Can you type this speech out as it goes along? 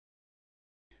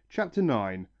Chapter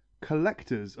 9.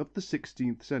 Collectors of the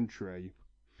 16th Century.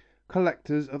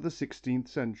 Collectors of the 16th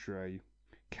Century.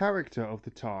 Character of the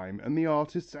time and the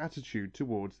artist's attitude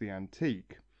towards the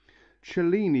antique.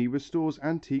 Cellini restores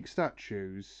antique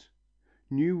statues.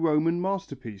 New Roman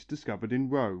masterpiece discovered in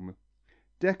Rome.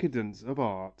 Decadence of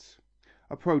art.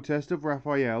 A protest of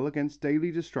Raphael against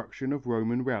daily destruction of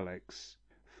Roman relics.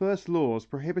 First laws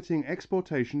prohibiting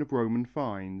exportation of Roman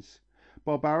finds.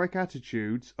 Barbaric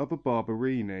attitudes of a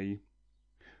Barberini.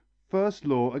 First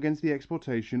law against the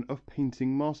exportation of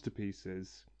painting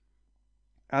masterpieces.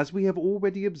 As we have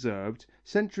already observed,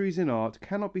 centuries in art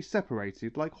cannot be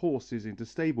separated like horses into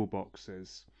stable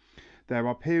boxes. There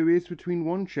are periods between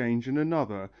one change and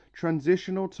another,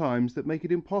 transitional times that make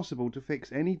it impossible to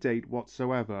fix any date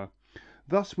whatsoever.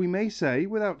 Thus we may say,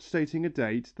 without stating a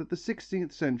date, that the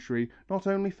 16th century not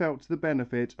only felt the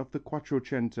benefit of the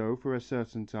Quattrocento for a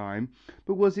certain time,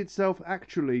 but was itself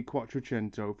actually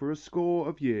Quattrocento for a score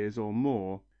of years or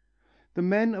more. The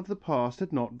men of the past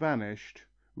had not vanished.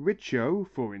 Riccio,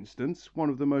 for instance,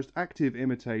 one of the most active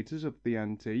imitators of the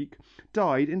antique,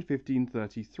 died in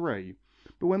 1533.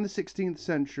 But when the 16th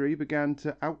century began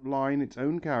to outline its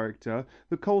own character,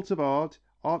 the cult of art,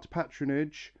 art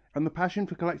patronage, and the passion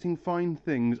for collecting fine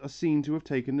things are seen to have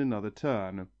taken another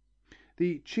turn.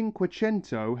 The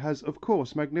Cinquecento has of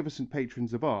course magnificent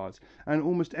patrons of art, and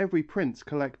almost every prince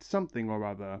collects something or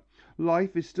other.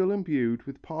 Life is still imbued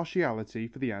with partiality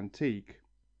for the antique.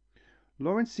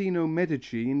 Lorenzino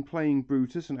Medici, in playing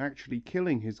Brutus and actually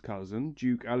killing his cousin,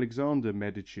 Duke Alexander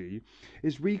Medici,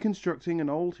 is reconstructing an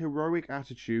old heroic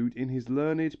attitude in his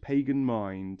learned pagan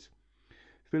mind.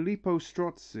 Filippo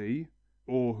Strozzi,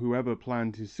 or whoever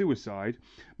planned his suicide,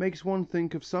 makes one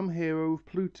think of some hero of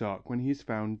Plutarch when he is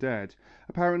found dead,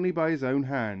 apparently by his own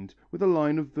hand, with a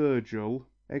line of Virgil,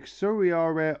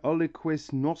 Exoriare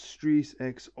oliquis nostris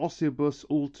ex ossibus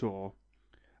ultor.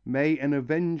 May an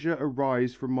avenger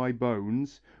arise from my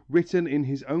bones, written in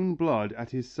his own blood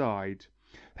at his side.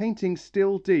 Painting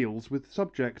still deals with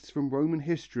subjects from Roman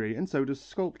history and so does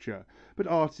sculpture, but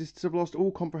artists have lost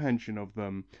all comprehension of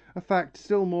them, a fact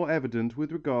still more evident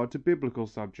with regard to biblical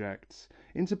subjects.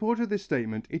 In support of this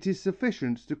statement it is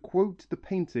sufficient to quote the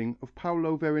painting of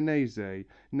Paolo Veronese,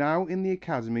 now in the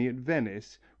Academy at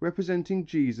Venice, representing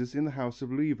Jesus in the house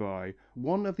of Levi,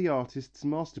 one of the artist's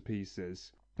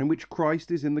masterpieces, in which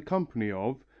Christ is in the company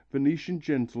of Venetian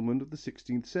gentlemen of the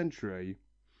 16th century.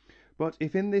 But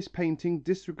if in this painting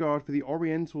disregard for the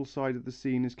oriental side of the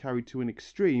scene is carried to an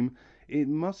extreme, it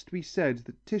must be said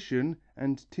that Titian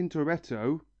and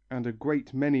Tintoretto, and a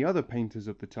great many other painters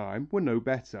of the time, were no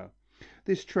better.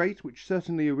 This trait, which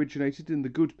certainly originated in the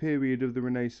good period of the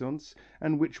Renaissance,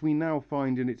 and which we now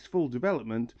find in its full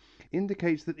development,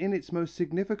 indicates that in its most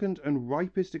significant and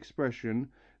ripest expression,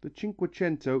 the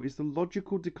Cinquecento is the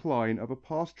logical decline of a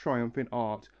past triumph in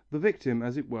art, the victim,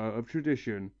 as it were, of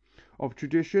tradition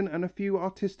and a few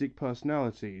artistic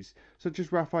personalities, such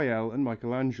as Raphael and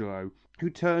Michelangelo, who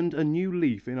turned a new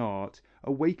leaf in art,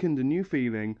 awakened a new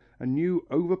feeling, a new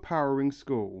overpowering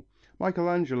school.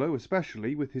 Michelangelo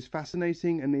especially, with his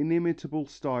fascinating and inimitable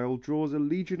style, draws a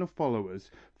legion of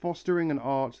followers, fostering an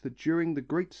art that during the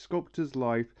great sculptor's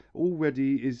life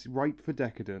already is ripe for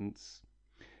decadence.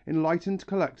 Enlightened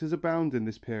collectors abound in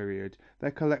this period,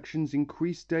 their collections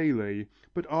increase daily,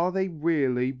 but are they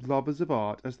really lovers of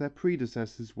art as their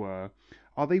predecessors were?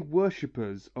 Are they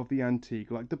worshippers of the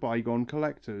antique like the bygone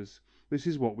collectors? This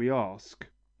is what we ask.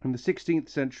 In the 16th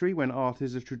century, when art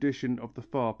is a tradition of the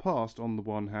far past on the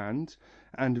one hand,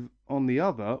 and on the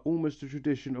other almost a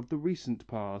tradition of the recent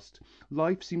past,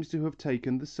 life seems to have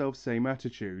taken the selfsame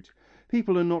attitude.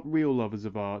 People are not real lovers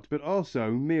of art, but are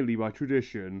so merely by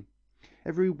tradition.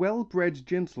 Every well-bred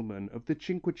gentleman of the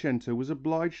Cinquecento was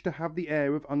obliged to have the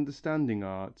air of understanding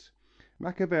art.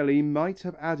 Machiavelli might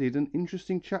have added an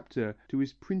interesting chapter to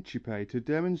his Principe to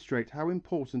demonstrate how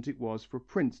important it was for a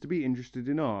prince to be interested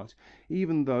in art,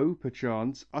 even though,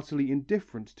 perchance, utterly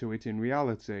indifferent to it in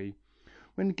reality.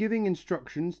 When giving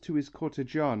instructions to his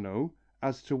cortegiano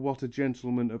as to what a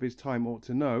gentleman of his time ought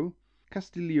to know,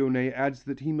 Castiglione adds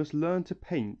that he must learn to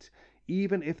paint,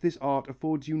 even if this art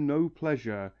affords you no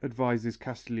pleasure, advises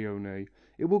Castiglione.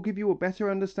 It will give you a better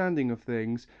understanding of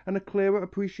things and a clearer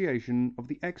appreciation of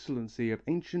the excellency of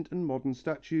ancient and modern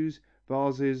statues,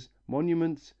 vases,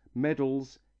 monuments,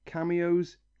 medals,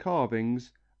 cameos,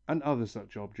 carvings, and other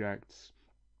such objects.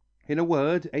 In a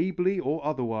word, ably or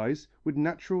otherwise, with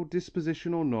natural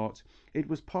disposition or not, it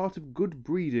was part of good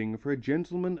breeding for a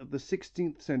gentleman of the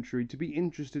 16th century to be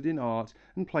interested in art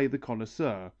and play the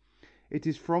connoisseur. It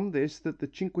is from this that the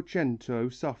Cinquecento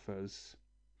suffers.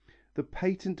 The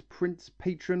patent prince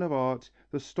patron of art,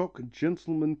 the stock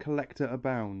gentleman collector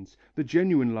abounds, the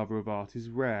genuine lover of art is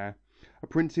rare. A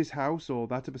prince's house or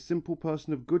that of a simple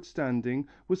person of good standing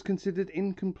was considered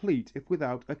incomplete if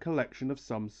without a collection of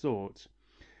some sort.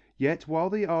 Yet while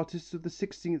the artists of the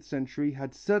 16th century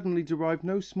had certainly derived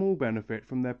no small benefit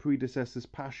from their predecessors'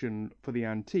 passion for the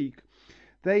antique,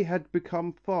 they had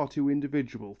become far too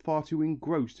individual, far too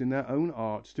engrossed in their own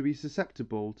art to be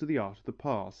susceptible to the art of the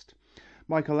past.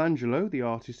 Michelangelo, the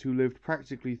artist who lived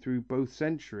practically through both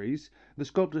centuries, the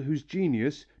sculptor whose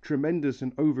genius, tremendous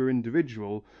and over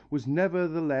individual, was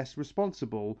nevertheless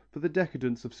responsible for the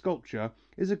decadence of sculpture,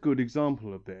 is a good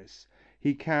example of this.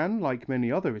 He can, like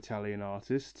many other Italian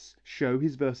artists, show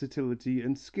his versatility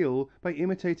and skill by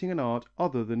imitating an art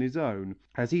other than his own,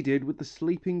 as he did with the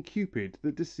sleeping Cupid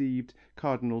that deceived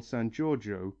Cardinal San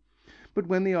Giorgio. But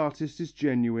when the artist is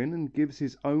genuine and gives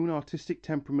his own artistic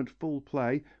temperament full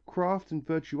play, craft and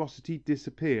virtuosity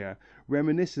disappear,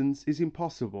 reminiscence is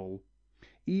impossible.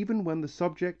 Even when the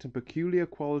subject and peculiar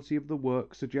quality of the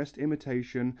work suggest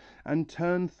imitation and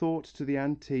turn thought to the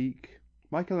antique,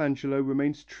 Michelangelo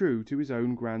remains true to his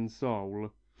own grand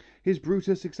soul. His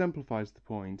Brutus exemplifies the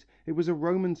point. It was a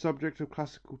Roman subject of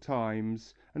classical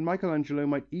times, and Michelangelo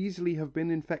might easily have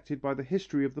been infected by the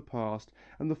history of the past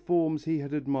and the forms he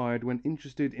had admired when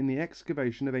interested in the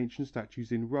excavation of ancient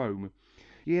statues in Rome.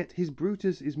 Yet his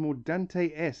Brutus is more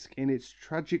Dantesque in its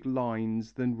tragic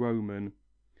lines than Roman.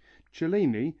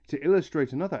 Cellini, to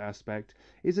illustrate another aspect,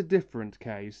 is a different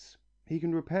case. He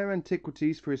can repair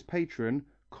antiquities for his patron,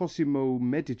 Cosimo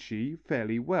Medici,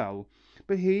 fairly well,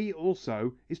 but he,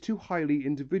 also, is too highly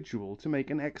individual to make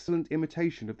an excellent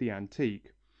imitation of the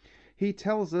antique. He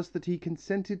tells us that he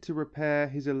consented to repair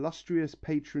his illustrious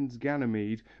patron's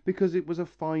Ganymede because it was a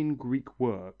fine Greek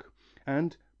work,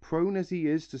 and, prone as he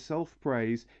is to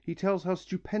self-praise, he tells how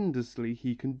stupendously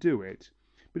he can do it.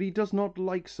 But he does not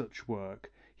like such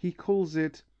work. He calls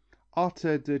it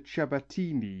arte de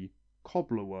ciabattini,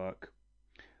 cobbler work.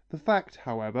 The fact,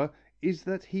 however, is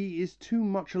that he is too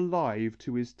much alive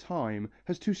to his time,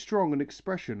 has too strong an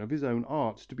expression of his own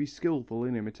art to be skilful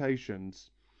in imitations.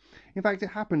 In fact, it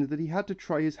happened that he had to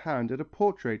try his hand at a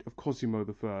portrait of Cosimo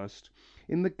I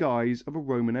in the guise of a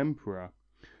Roman emperor.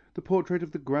 The portrait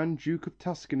of the Grand Duke of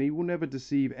Tuscany will never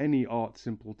deceive any art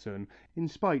simpleton, in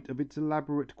spite of its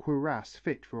elaborate cuirass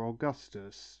fit for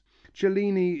Augustus.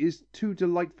 Cellini is too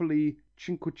delightfully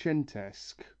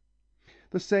cinquecentesque.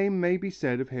 The same may be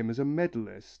said of him as a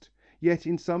medallist. Yet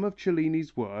in some of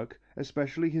Cellini's work,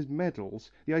 especially his medals,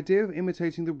 the idea of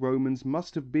imitating the Romans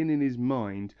must have been in his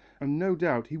mind, and no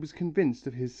doubt he was convinced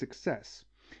of his success.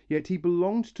 Yet he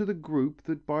belonged to the group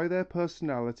that by their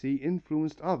personality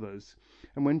influenced others,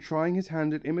 and when trying his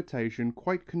hand at imitation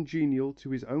quite congenial to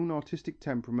his own artistic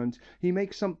temperament, he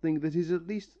makes something that is at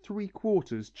least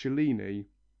three-quarters Cellini.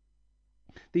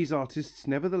 These artists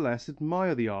nevertheless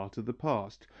admire the art of the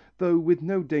past, though with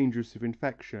no dangers of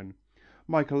infection.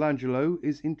 Michelangelo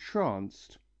is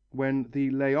entranced when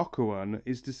the Laocoön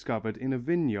is discovered in a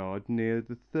vineyard near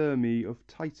the Thermae of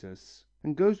Titus,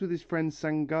 and goes with his friend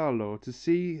Sangallo to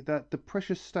see that the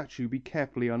precious statue be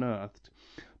carefully unearthed.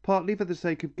 Partly for the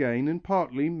sake of gain and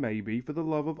partly, maybe, for the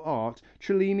love of art,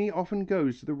 Cellini often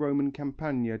goes to the Roman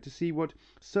Campagna to see what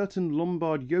certain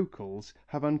Lombard yokels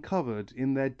have uncovered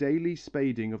in their daily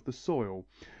spading of the soil.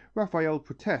 Raphael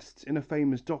protests in a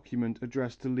famous document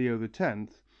addressed to Leo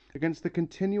X against the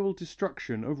continual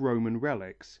destruction of Roman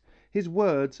relics. His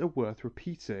words are worth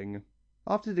repeating.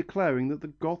 After declaring that the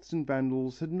Goths and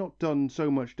Vandals had not done so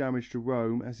much damage to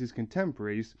Rome as his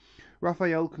contemporaries,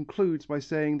 Raphael concludes by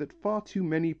saying that far too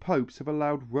many popes have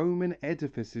allowed Roman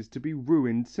edifices to be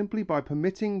ruined simply by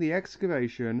permitting the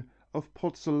excavation of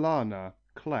pozzolana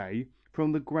clay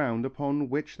from the ground upon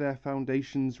which their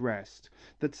foundations rest,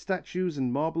 that statues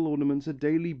and marble ornaments are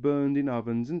daily burned in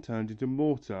ovens and turned into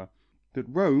mortar, that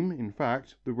Rome, in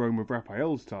fact, the Rome of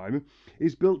Raphael's time,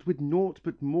 is built with naught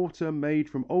but mortar made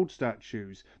from old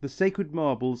statues, the sacred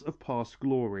marbles of past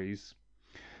glories.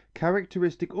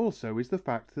 Characteristic also is the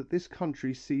fact that this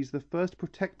country sees the first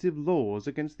protective laws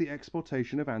against the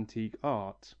exportation of antique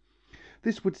art.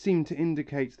 This would seem to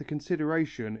indicate the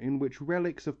consideration in which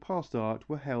relics of past art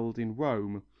were held in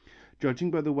Rome.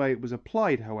 Judging by the way it was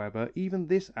applied, however, even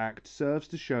this act serves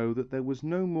to show that there was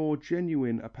no more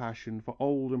genuine a passion for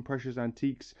old and precious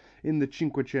antiques in the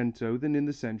Cinquecento than in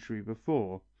the century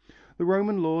before. The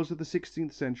Roman laws of the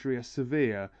 16th century are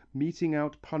severe, meting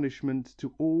out punishment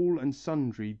to all and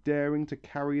sundry daring to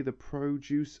carry the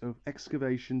produce of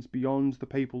excavations beyond the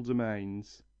papal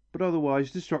domains. But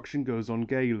otherwise destruction goes on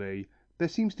gaily. There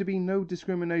seems to be no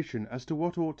discrimination as to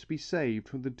what ought to be saved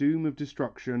from the doom of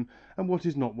destruction and what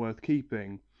is not worth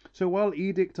keeping. So while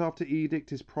edict after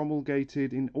edict is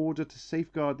promulgated in order to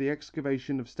safeguard the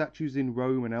excavation of statues in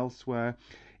Rome and elsewhere,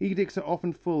 edicts are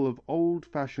often full of old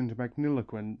fashioned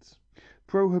magniloquence.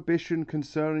 Prohibition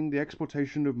concerning the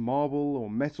exportation of marble or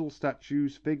metal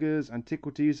statues, figures,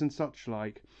 antiquities and such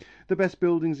like. The best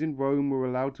buildings in Rome were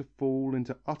allowed to fall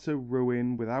into utter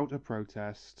ruin without a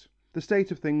protest. The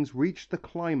state of things reached the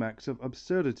climax of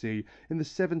absurdity in the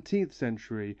 17th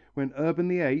century when Urban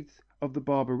VIII, of the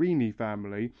Barberini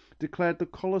family, declared the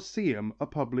Colosseum a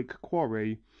public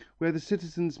quarry, where the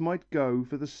citizens might go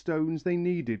for the stones they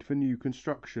needed for new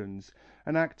constructions,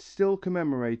 an act still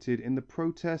commemorated in the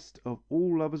protest of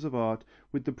all lovers of art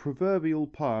with the proverbial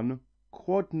pun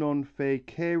Quod non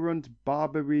fecerunt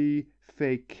Barbari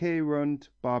fecerunt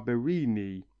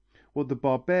Barberini. What the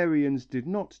barbarians did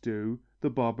not do, the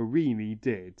Barberini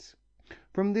did.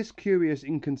 From this curious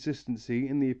inconsistency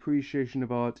in the appreciation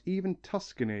of art even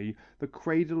Tuscany, the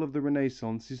cradle of the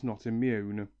Renaissance, is not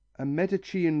immune. A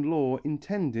Medicean law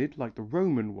intended, like the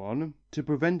Roman one, to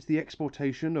prevent the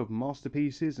exportation of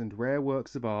masterpieces and rare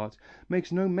works of art,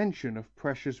 makes no mention of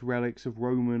precious relics of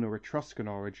Roman or Etruscan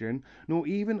origin, nor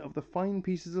even of the fine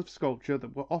pieces of sculpture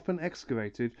that were often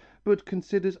excavated, but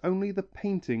considers only the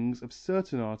paintings of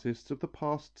certain artists of the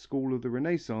past school of the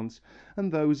Renaissance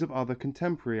and those of other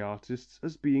contemporary artists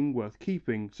as being worth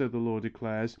keeping, so the law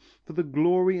declares, for the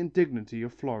glory and dignity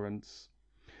of Florence.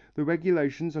 The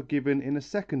regulations are given in a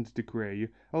second decree,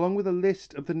 along with a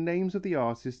list of the names of the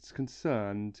artists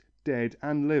concerned, dead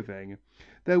and living.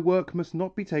 Their work must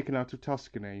not be taken out of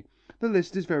Tuscany. The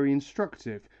list is very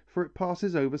instructive, for it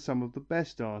passes over some of the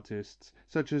best artists,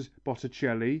 such as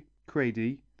Botticelli,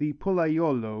 Credi, the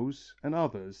Pollaiolos and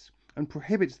others, and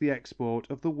prohibits the export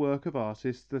of the work of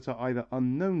artists that are either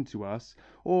unknown to us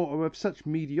or are of such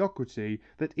mediocrity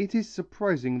that it is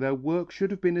surprising their work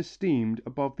should have been esteemed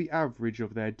above the average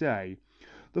of their day.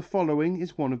 The following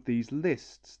is one of these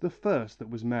lists, the first that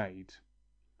was made.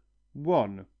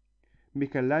 1.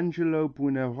 Michelangelo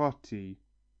Buonarroti.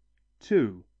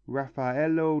 2.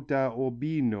 Raffaello da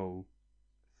Urbino.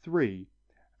 3.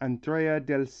 Andrea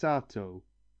del Sarto.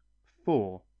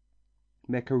 4.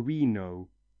 Mecherino.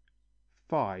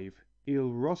 5. Il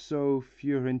Rosso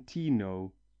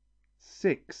Fiorentino.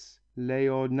 6.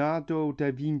 Leonardo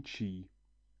da Vinci.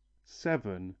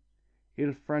 7.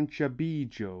 Il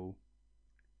Franciabigio.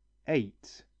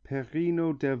 8.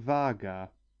 Perino del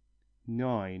Vaga.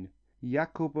 9.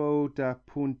 Jacopo da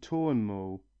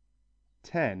Pontormo.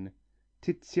 10.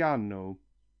 Tiziano.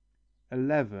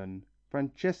 11.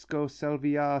 Francesco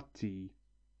Salviati.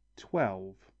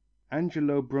 12.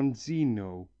 Angelo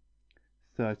Bronzino.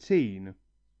 13.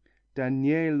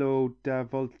 Danielo da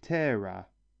Volterra.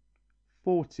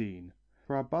 14.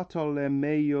 Fra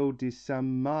Bartolomeo di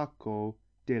San Marco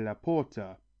della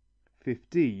Porta.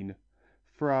 15.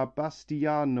 Fra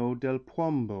Bastiano del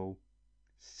Piombo.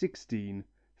 16.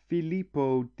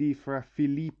 Filippo di Fra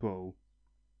Filippo.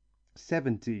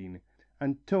 17.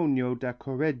 Antonio da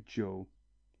Correggio.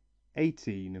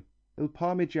 18. Il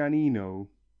Parmigianino.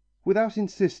 Without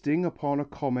insisting upon a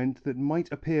comment that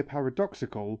might appear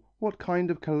paradoxical, what kind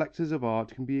of collectors of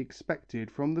art can be expected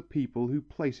from the people who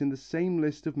place in the same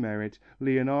list of merit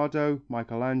Leonardo,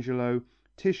 Michelangelo,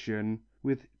 Titian,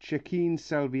 with Cecchine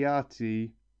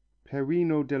Salviati,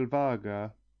 Perino del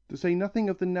Vaga, to say nothing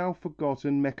of the now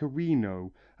forgotten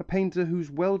Mecherino, a painter whose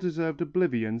well-deserved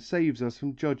oblivion saves us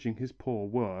from judging his poor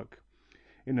work.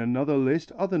 In another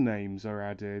list other names are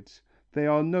added. They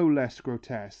are no less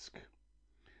grotesque.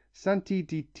 Santi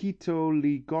di Tito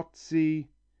Ligozzi,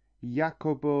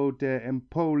 Jacopo de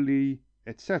Empoli,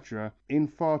 etc. in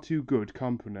far too good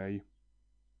company.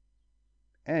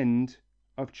 End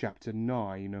of chapter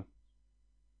 9.